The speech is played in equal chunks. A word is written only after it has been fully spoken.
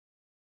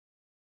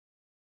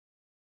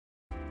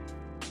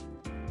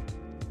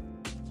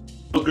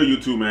What's good,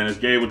 YouTube, man? It's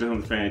Gabe with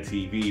the Fan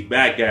TV.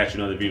 Back at you,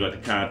 another video like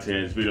the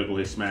content. This video, go ahead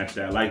and smash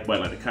that like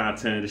button, like the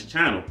content of this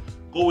channel.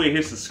 Go ahead and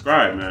hit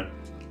subscribe, man.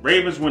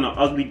 Ravens win an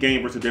ugly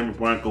game versus the Denver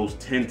Broncos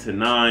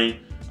 10-9.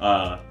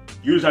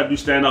 Usually I do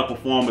standout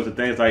performers and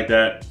things like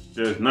that.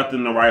 There's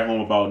nothing to write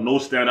home about. No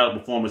standout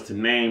performers to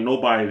name.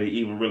 Nobody to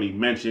even really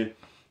mention.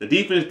 The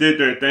defense did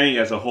their thing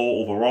as a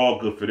whole overall.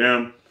 Good for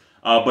them.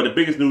 But the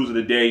biggest news of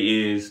the day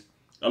is,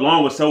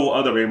 along with several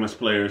other Ravens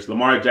players,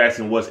 Lamar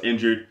Jackson was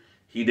injured.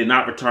 He did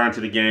not return to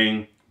the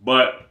game,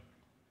 but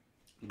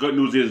good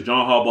news is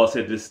John Harbaugh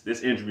said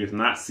this injury is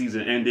not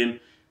season-ending.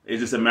 It's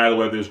just a matter of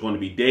whether it's going to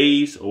be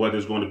days or whether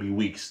it's going to be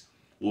weeks.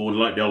 They'll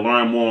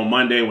learn more on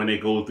Monday when they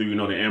go through, the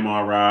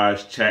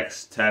MRIs,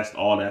 checks, tests,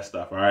 all that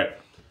stuff, all right?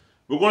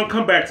 We're going to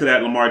come back to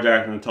that, Lamar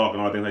Jackson and talk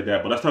and all things like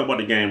that, but let's talk about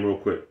the game real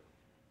quick.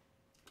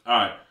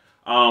 All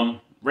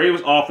right.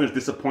 Ravens offense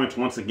disappoints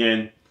once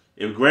again.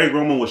 If Greg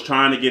Roman was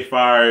trying to get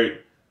fired,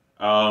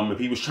 if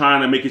he was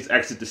trying to make his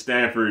exit to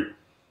Stanford,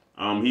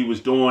 he was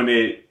doing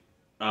it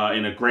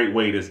in a great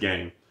way this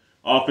game.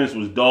 Offense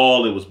was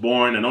dull. It was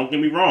boring. And don't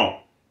get me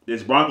wrong,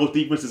 this Broncos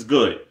defense is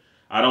good.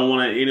 I don't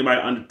want anybody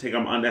to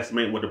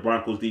underestimate what the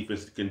Broncos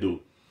defense can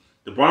do.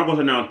 The Broncos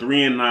are now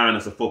 3-9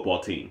 as a football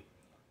team.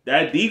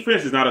 That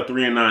defense is not a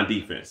 3-9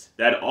 defense.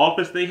 That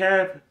offense they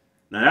have,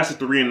 now that's a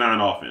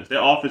 3-9 offense.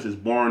 Their offense is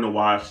boring to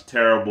watch,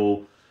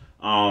 terrible.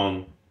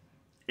 In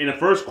the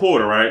first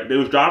quarter, right, they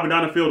was driving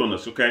down the field on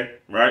us, okay,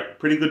 right?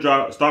 Pretty good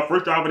job.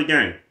 First drive of the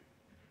game.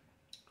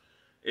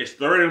 It's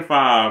 3rd and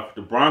 5.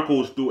 The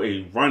Broncos do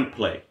a run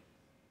play.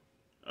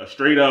 A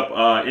straight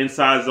up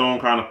inside zone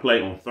kind of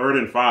play on 3rd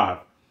and 5.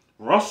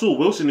 Russell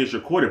Wilson is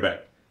your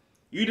quarterback.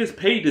 You just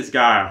paid this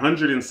guy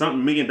 $100 and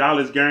something million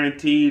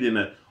guaranteed on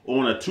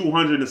a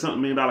 $200 and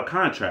something million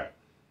contract.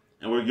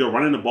 And you're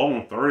running the ball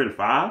on 3rd and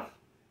 5?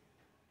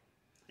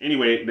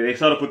 Anyway, they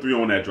settled for 3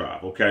 on that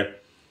drive, okay?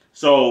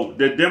 So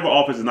the Denver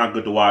offense is not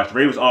good to watch. The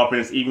Ravens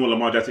offense, even with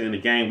Lamar Jackson in the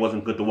game,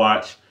 wasn't good to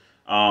watch.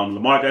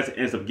 Lamar Jackson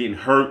ends up getting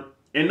hurt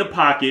in the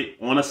pocket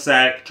on a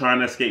sack, trying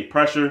to escape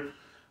pressure.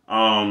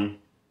 And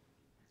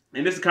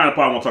this is the kind of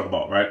part I want to talk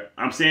about, right?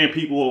 I'm seeing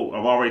people,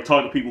 I've already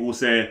talked to people who are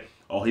saying,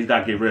 oh, he's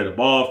got to get rid of the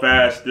ball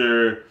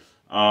faster,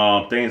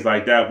 things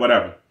like that,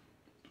 whatever.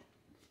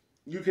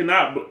 You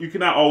cannot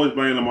always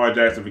blame Lamar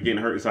Jackson for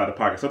getting hurt inside the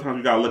pocket. Sometimes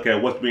you got to look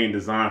at what's being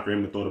designed for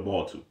him to throw the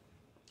ball to.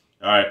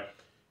 All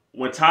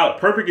right.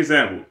 Perfect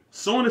example.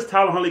 Soon as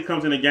Tyler Huntley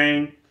comes in the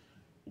game,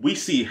 we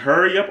see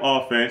hurry-up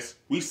offense.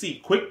 We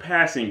see quick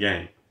passing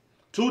game.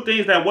 Two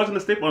things that wasn't a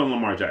staple on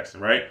Lamar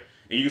Jackson, right?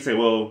 And you can say,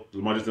 well,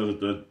 Lamar Jackson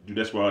doesn't do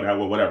this well, that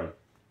well, whatever.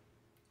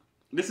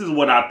 This is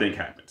what I think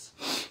happens.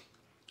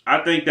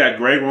 I think that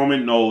Greg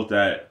Roman knows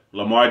that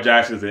Lamar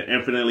Jackson is an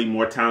infinitely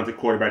more talented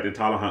quarterback than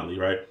Tyler Huntley,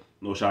 right?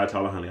 No shot at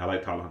Tyler Huntley. I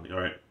like Tyler Huntley,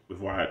 all right?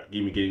 Before I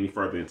get any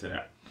further into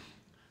that.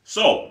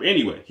 So,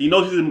 anyway, he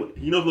knows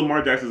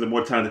Lamar Jackson is a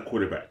more talented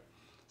quarterback.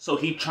 So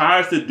he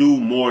tries to do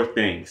more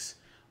things.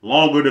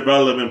 Longer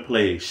development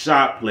plays,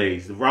 shot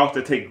plays, the routes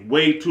that take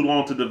way too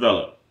long to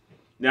develop.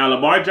 Now,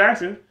 Lamar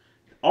Jackson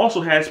also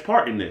has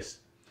part in this.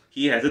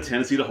 He has a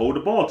tendency to hold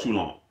the ball too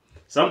long.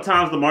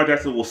 Sometimes Lamar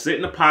Jackson will sit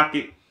in the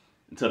pocket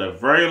until the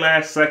very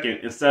last second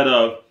instead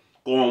of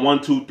going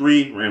 1, 2,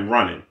 3 and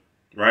running,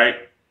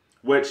 right?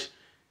 Which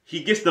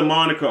he gets the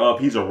moniker of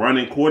he's a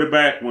running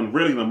quarterback when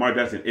really Lamar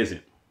Jackson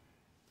isn't.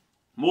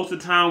 Most of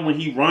the time when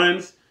he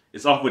runs,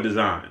 it's off of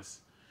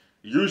designs.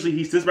 Usually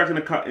he sits back in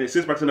the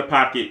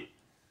pocket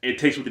and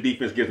takes what the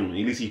defense gives him. At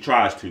least he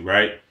tries to,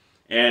 right?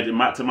 And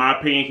to my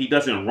opinion, he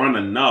doesn't run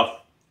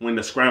enough when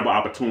the scramble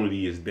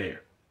opportunity is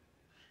there.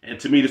 And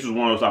to me, this was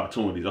one of those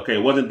opportunities. Okay,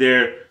 it wasn't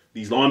there.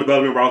 These long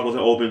development routes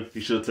wasn't open.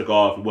 He should have took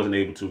off. He wasn't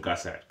able to. Got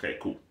sacked. Okay,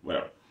 cool.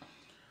 Whatever.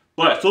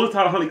 But as soon as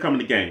Tyler Huntley come in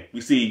the game,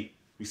 we see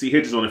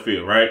hitches on the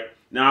field, right?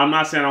 Now, I'm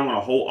not saying I want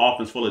a whole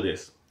offense full of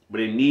this, but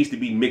it needs to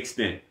be mixed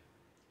in.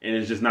 And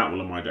it's just not with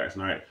Lamar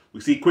Jackson, all right?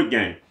 We see quick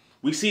game.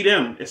 We see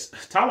them. It's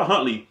Tyler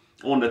Huntley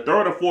on the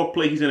 3rd or 4th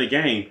play he's in the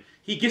game.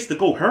 He gets to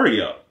go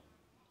hurry up.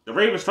 The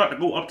Ravens start to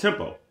go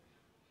up-tempo.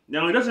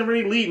 Now, it doesn't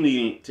really lead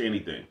me to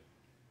anything.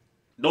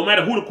 No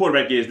matter who the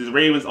quarterback is, this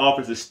Ravens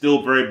offense is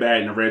still very bad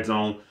in the red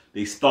zone.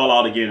 They stall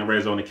out again in the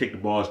red zone. They kick the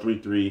ball. It's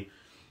 3-3.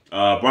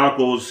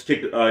 Broncos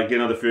get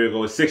another field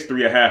goal. It's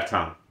 6-3 at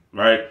halftime,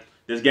 right?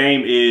 This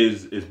game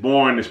is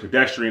boring. It's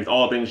pedestrian. It's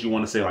all things you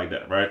want to say like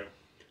that, right?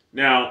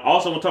 Now,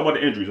 also, I want to talk about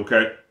the injuries,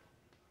 okay?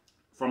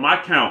 From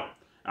my count,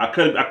 I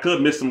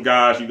could miss some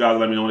guys. You guys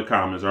let me know in the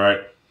comments, all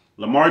right?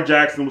 Lamar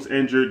Jackson was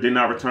injured, did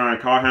not return.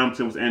 Carl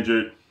Hamilton was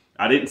injured.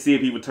 I didn't see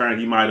if he returned.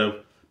 He might have.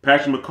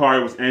 Patrick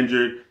McCarry was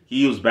injured.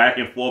 He was back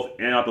and forth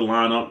and out the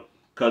lineup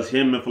because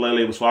him and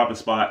Falele were swapping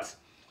spots.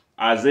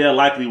 Isaiah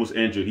Likely was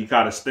injured. He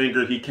caught a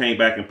stinger. He came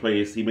back and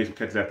played. He made some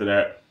catches after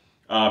that.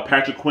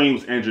 Patrick Queen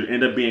was injured.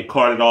 Ended up being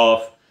carted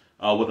off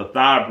with a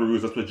thigh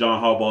bruise. That's what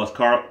John Harbaugh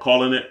is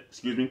calling it.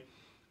 Excuse me.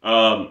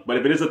 But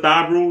if it is a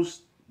thigh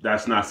bruise,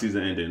 that's not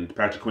season ending.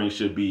 Patrick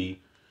Queen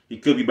he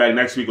could be back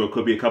next week or it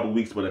could be a couple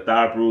weeks, but a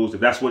thigh bruise, if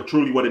that's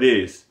truly what it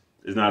is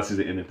not a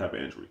season ending type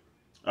of injury.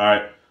 All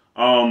right.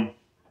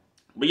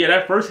 But yeah,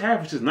 that first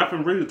half is just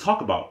nothing really to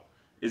talk about.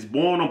 It's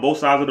born on both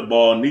sides of the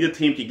ball. Neither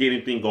team can get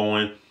anything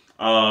going.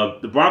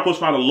 The Broncos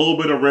found a little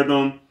bit of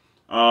rhythm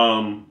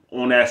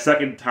on that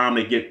second time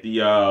they get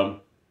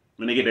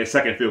when they get their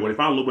second field goal. They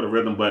found a little bit of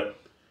rhythm, but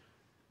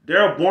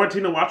they're a boring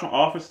team to watch on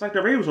offense. It's like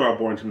the Ravens are a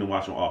boring team to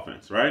watch on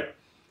offense, right?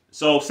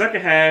 So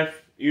second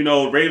half,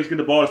 Ravens get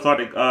the ball to start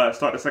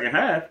the second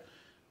half.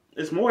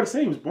 It's more the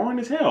same. It's boring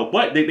as hell,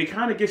 but they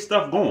kind of get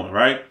stuff going,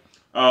 right?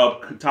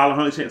 Tyler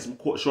Huntley's hitting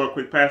some short,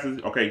 quick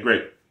passes. Okay,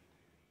 great.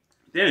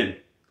 Then,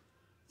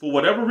 for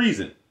whatever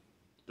reason,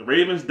 the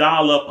Ravens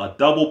dial up a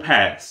double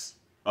pass,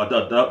 a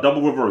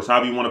double reverse,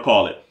 however you want to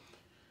call it.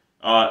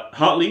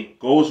 Huntley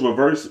goes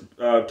reverse,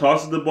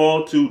 tosses the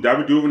ball to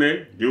David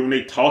Duvernay.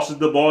 Duvernay tosses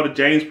the ball to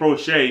James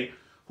Prochet,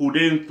 who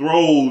then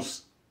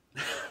throws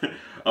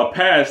a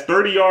pass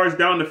 30 yards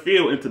down the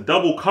field into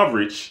double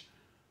coverage,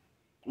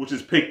 which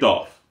is picked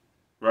off,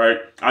 right?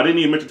 I didn't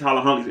even mention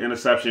Tyler Huntley's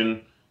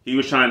interception. He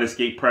was trying to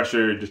escape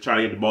pressure, just trying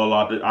to get the ball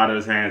out of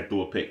his hands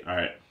through a pick, all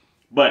right?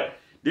 But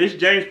this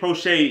James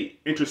Prochet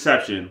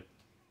interception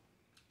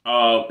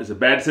is a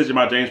bad decision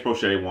by James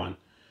Prochet, one.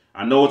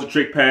 I know it's a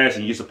trick pass,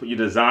 and you're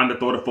designed to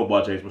throw the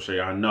football, James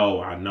Prochet. I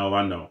know.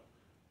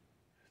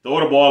 Throw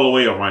the ball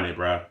away or run it,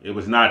 bro. It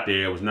was not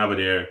there. It was never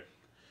there.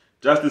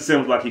 Justin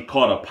Simmons like he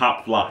caught a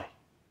pop fly.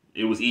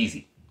 It was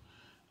easy.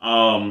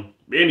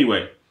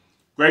 Anyway,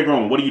 Greg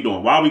Roman, what are you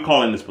doing? Why are we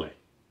calling this play?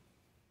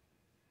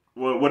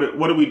 What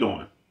are we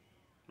doing?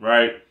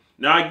 Right?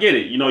 Now, I get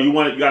it. You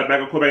got a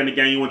backup quarterback in the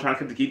game. You want to try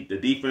to keep the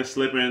defense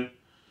slipping.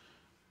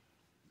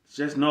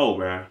 Just no,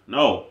 bro.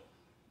 No.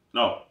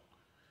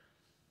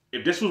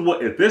 If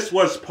this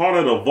was part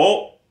of the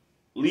vault,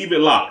 leave it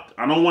locked.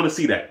 I don't want to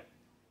see that.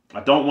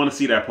 I don't want to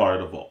see that part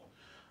of the vault.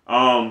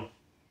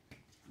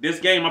 This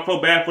game, I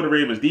felt bad for the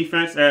Ravens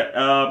defense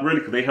really,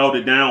 because they held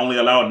it down, only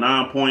allowed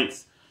 9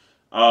 points.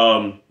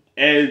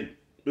 And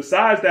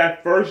besides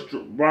that first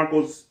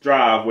Broncos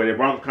drive, where the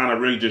Broncos kind of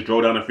really just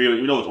drove down the field,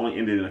 even though it's only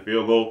ended in a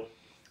field goal,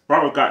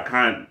 Broncos got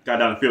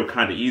down the field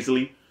kind of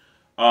easily.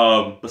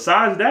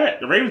 Besides that,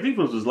 the Ravens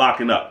defense was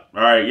locking up.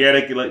 All right, yeah,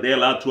 they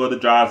allowed 2 other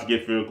drives to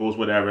get field goals,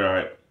 whatever. All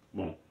right,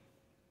 boom.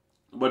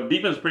 But the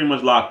defense pretty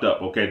much locked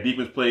up. Okay, the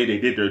defense played, they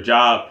did their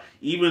job.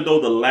 Even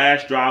though the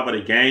last drive of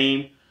the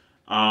game,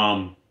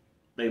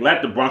 they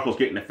let the Broncos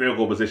get in the field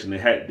goal position.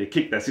 They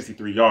kicked that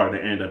 63-yard and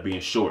it ended up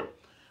being short.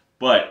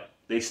 But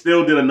they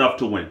still did enough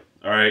to win.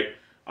 All right.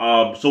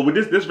 So with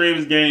this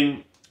Ravens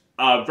game,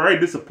 very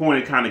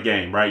disappointing kind of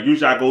game, right?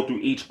 Usually I go through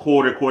each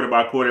quarter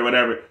by quarter,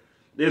 whatever.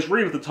 There's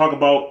reasons to talk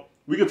about.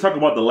 We can talk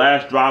about the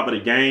last drive of the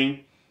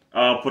game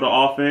for the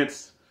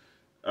offense.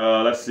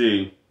 Let's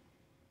see.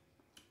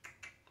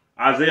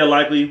 Isaiah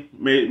Likely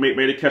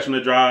made a catch on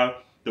the drive.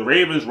 The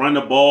Ravens run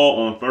the ball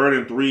on 3rd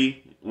and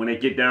 3 when they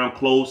get down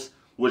close,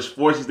 which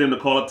forces them to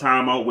call a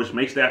timeout, which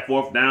makes that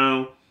 4th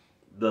down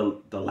the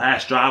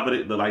last drive of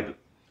it.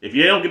 If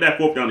you don't get that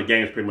 4th down, the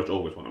game's pretty much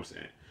over, is what I'm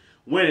saying.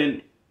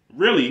 When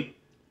really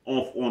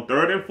on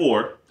 3rd and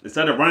 4,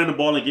 instead of running the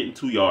ball and getting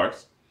 2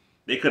 yards,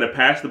 they could have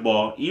passed the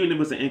ball. Even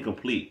if it's an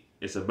incomplete,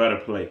 it's a better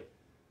play.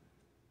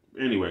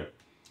 Anyway,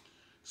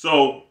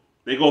 so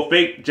they go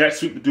fake jet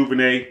sweep to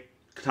Duvernay.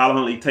 Tyler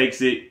Huntley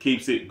takes it,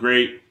 keeps it,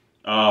 great.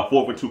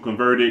 4th and 2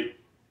 converted.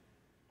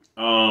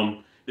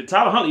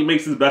 Tyler Huntley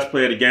makes his best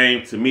play of the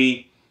game to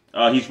me.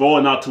 He's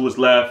rolling out to his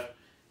left.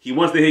 He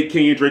wants to hit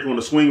Kenyon Drake on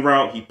the swing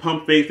route. He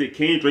pump fakes it.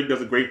 Kenyon Drake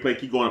does a great play.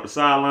 Keep going up the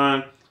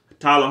sideline.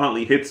 Tyler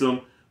Huntley hits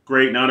him.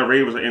 Great. Now the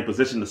Ravens are in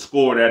position to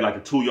score that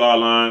like the 2-yard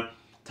line.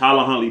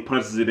 Tyler Huntley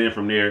punches it in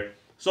from there.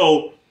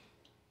 So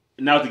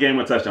now it's the game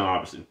on touchdown,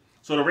 obviously.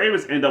 So the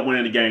Ravens end up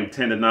winning the game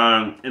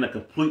 10-9 in a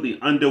completely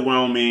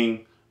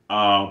underwhelming,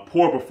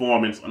 poor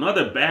performance.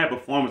 Another bad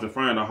performance in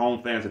front of the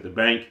home fans at the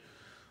bank.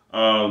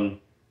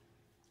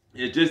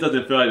 It just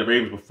doesn't feel like the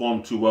Ravens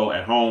performed too well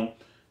at home.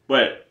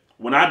 But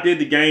when I did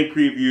the game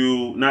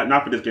preview,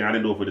 not for this game, I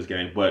didn't do it for this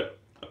game, but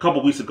a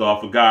couple weeks ago, I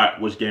forgot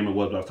which game it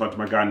was, but I was talking to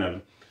my guy,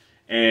 Nevin.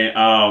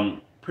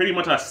 And pretty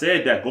much I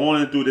said that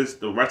going through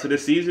the rest of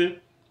this season,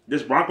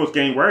 this Broncos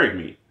game worried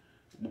me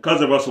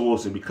because of Russell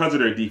Wilson, because of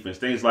their defense,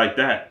 things like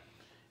that.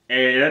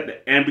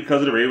 And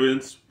because of the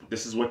Ravens,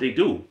 this is what they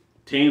do.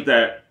 Teams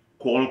that,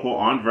 quote unquote,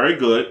 aren't very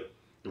good,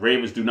 the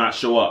Ravens do not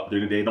show up.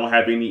 They don't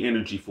have any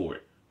energy for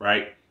it,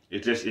 right?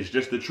 It's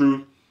just the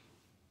truth.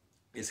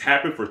 It's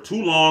happened for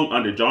too long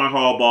under John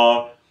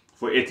Harbaugh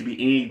for it to be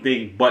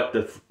anything but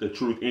the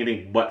truth,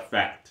 anything but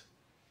fact.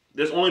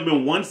 There's only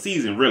been one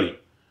season, really.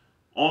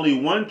 Only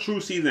one true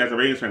season as a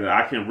Ravens fan that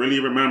I can really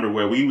remember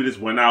where we just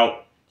went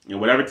out and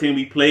whatever team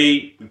we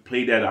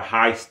played at a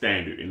high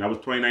standard. And that was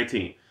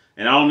 2019.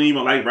 And I don't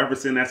even like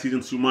referencing that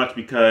season too much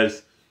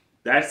because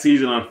that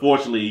season,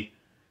 unfortunately,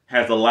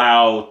 has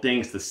allowed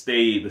things to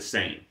stay the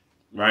same,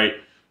 right?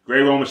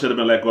 Greg Roman should have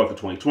been let go after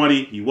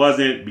 2020. He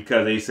wasn't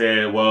because they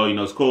said, well,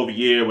 it's COVID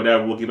year,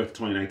 whatever. We'll get back to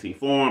 2019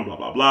 form, blah,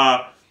 blah,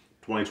 blah.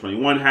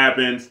 2021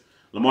 happens.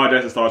 Lamar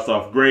Jackson starts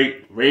off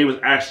great. Ravens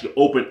actually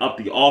opened up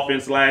the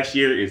offense last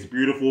year. It's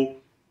beautiful.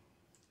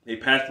 They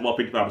passed the ball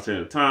 55% of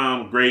the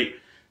time. Great.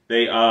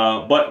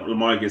 But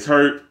Lamar gets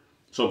hurt.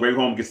 So Greg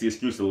Roman gets the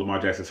excuse that Lamar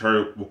Jackson's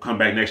hurt. We'll come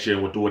back next year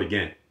and we'll do it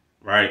again,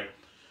 right?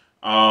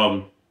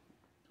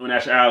 In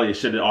actuality, it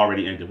should have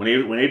already ended.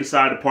 When they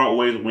decided to part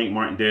ways with Wink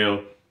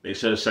Martindale, they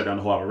should have shut down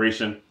the whole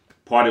operation.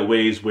 Parted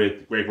ways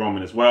with Greg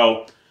Roman as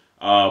well.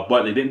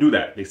 But they didn't do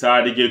that. They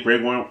decided to give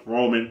Greg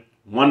Roman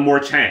one more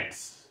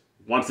chance.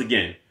 Once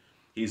again,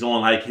 he's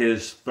on like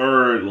his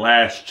third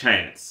last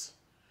chance.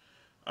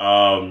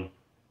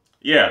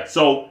 Yeah,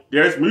 so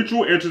there's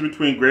mutual interest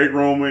between Greg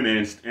Roman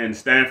and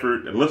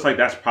Stanford. It looks like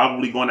that's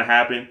probably going to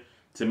happen.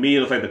 To me, it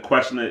looks like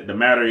the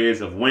matter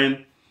is of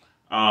when.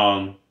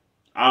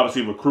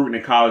 Obviously, recruiting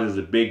in college is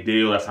a big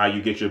deal. That's how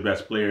you get your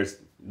best players.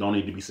 Don't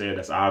need to be said.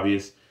 That's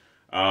obvious.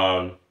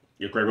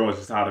 If Greg Roman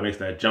decides to make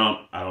that jump,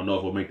 I don't know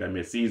if we'll make that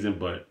midseason,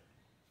 but,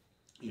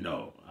 you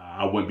know,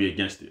 I wouldn't be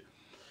against it.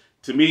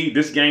 To me,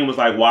 this game was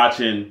like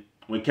watching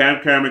when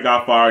Cam Cameron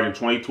got fired in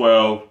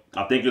 2012.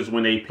 I think it was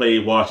when they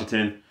played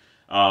Washington.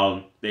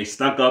 They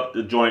stunk up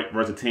the joint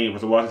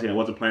versus Washington. It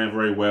wasn't playing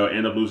very well.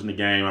 Ended up losing the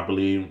game, I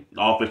believe.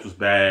 The offense was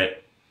bad.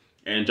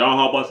 And John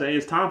Harbaugh said,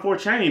 it's time for a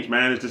change,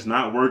 man. It's just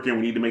not working.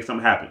 We need to make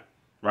something happen,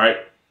 right?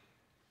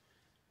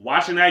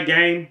 Watching that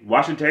game,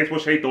 watching Terry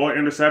Prochet throw an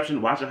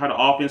interception, watching how the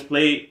offense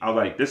played, I was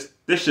like,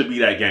 this should be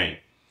that game.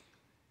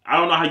 I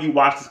don't know how you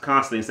watch this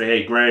constantly and say,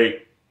 hey,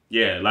 Greg,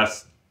 yeah,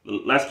 let's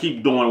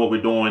keep doing what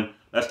we're doing.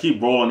 Let's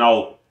keep rolling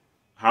out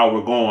how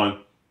we're going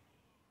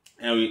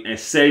and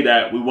say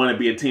that we want to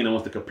be a team that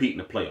wants to compete in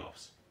the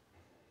playoffs.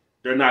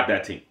 They're not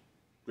that team.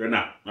 They're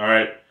not, all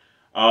right?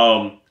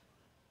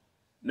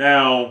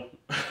 Now,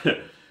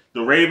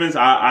 the Ravens,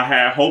 I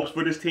had hopes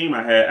for this team.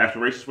 I had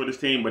aspirations for this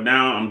team, but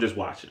now I'm just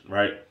watching,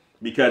 right?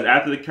 Because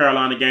after the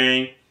Carolina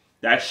game,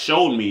 that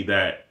showed me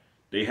that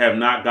they have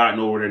not gotten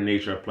over their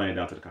nature of playing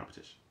down to the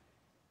competition.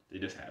 They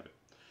just haven't.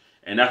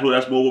 And that's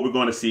more what we're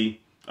going to see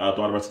throughout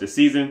the rest of the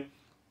season.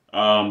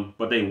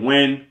 But they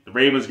win. The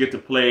Ravens get to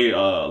play a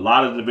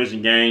lot of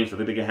division games. I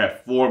think they can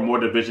have 4 more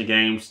division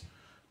games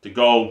to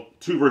go.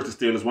 2 versus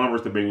the Steelers, 1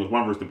 versus the Bengals,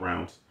 1 versus the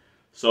Browns.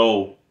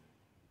 So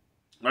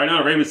right now,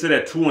 the Ravens sit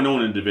at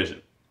 2-0 in the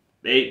division.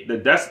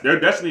 Their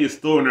destiny is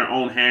still in their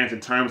own hands in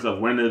terms of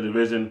winning the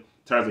division, in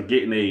terms of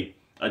getting a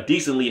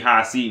decently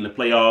high seed in the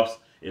playoffs.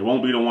 It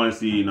won't be the 1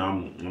 seed, and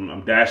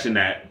I'm dashing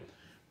that.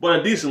 But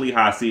a decently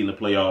high seed in the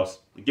playoffs.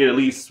 Get at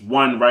least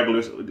one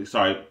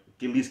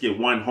get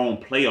 1 home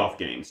playoff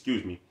game,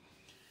 excuse me.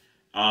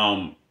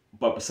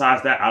 But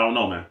besides that, I don't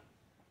know, man.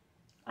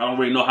 I don't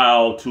really know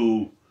how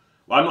to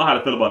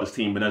feel about this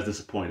team, but that's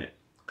disappointed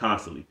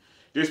constantly.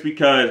 Just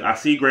because I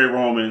see Greg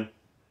Roman,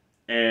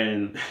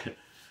 and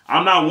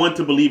I'm not one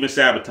to believe in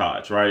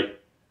sabotage, right?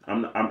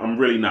 I'm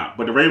really not.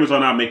 But the Ravens are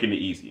not making it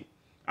easy.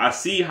 I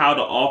see how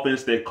the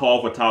offense they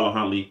call for Tyler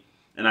Huntley,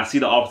 and I see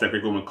the offense that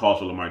Greg Roman calls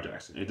for Lamar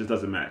Jackson. It just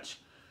doesn't match,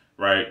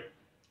 right?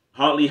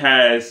 Huntley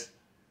has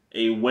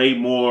a way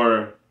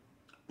more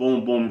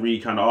boom, boom,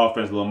 read kind of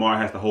offense. Lamar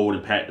has to hold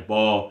and pat the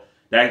ball.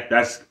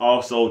 That's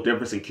also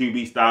difference in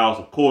QB styles,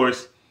 of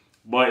course,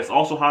 but it's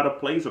also how the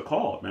plays are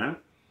called, man.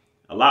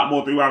 A lot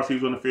more 3 wide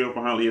receivers on the field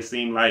for Huntley, it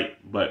seemed like,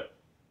 but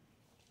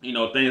you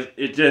know,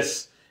 it's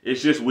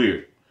just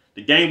weird.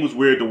 The game was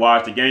weird to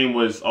watch. The game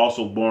was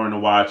also boring to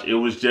watch. It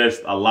was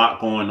just a lot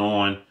going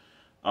on.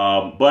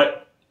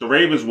 But the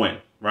Ravens win,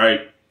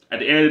 right? At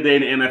the end of the day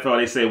in the NFL,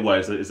 they say what?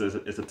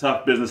 It's a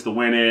tough business to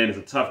win in. It's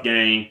a tough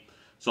game.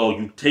 So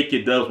you take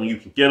your dubs when you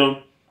can get them.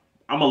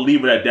 I'm going to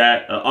leave it at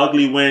that. An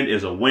ugly win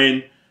is a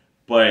win.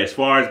 But as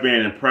far as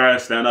being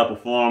impressed, stand-up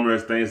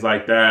performers, things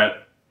like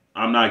that,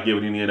 I'm not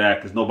giving any of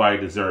that because nobody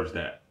deserves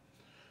that.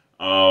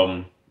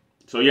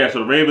 So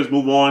the Ravens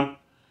move on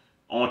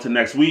to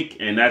next week,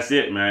 and that's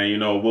it, man. You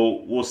know,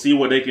 we'll see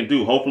what they can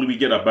do. Hopefully we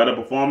get a better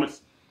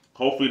performance.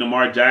 Hopefully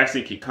Lamar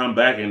Jackson can come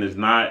back and is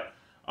not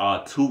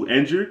too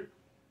injured.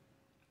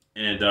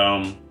 And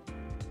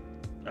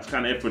that's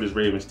kind of it for this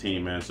Ravens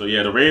team, man. So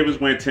yeah, the Ravens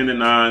went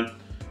 10-9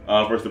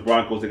 versus the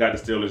Broncos. They got the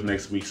Steelers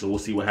next week, so we'll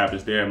see what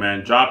happens there,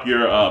 man. Drop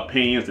your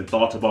opinions and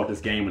thoughts about this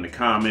game in the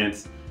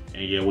comments.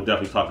 And yeah, we'll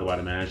definitely talk about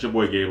it, man. It's your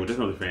boy Gabriel. This is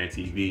Another Fan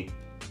TV.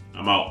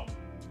 I'm out.